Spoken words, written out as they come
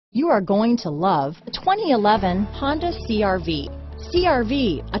You are going to love the 2011 Honda CR-V.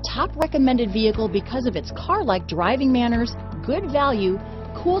 CR-V, a top recommended vehicle because of its car-like driving manners, good value,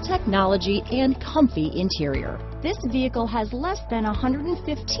 cool technology, and comfy interior. This vehicle has less than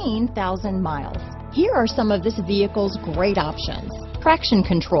 115,000 miles. Here are some of this vehicle's great options: traction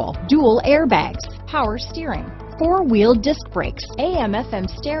control, dual airbags, power steering, four-wheel disc brakes, AM/FM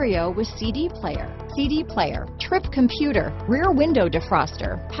stereo with CD player, trip computer, rear window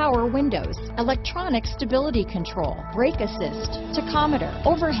defroster, power windows, electronic stability control, brake assist, tachometer,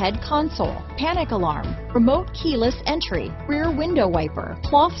 overhead console, panic alarm, remote keyless entry, rear window wiper,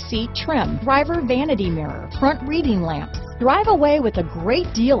 cloth seat trim, driver vanity mirror, front reading lamps. Drive away with a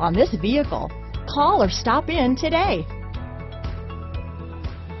great deal on this vehicle. Call or stop in today.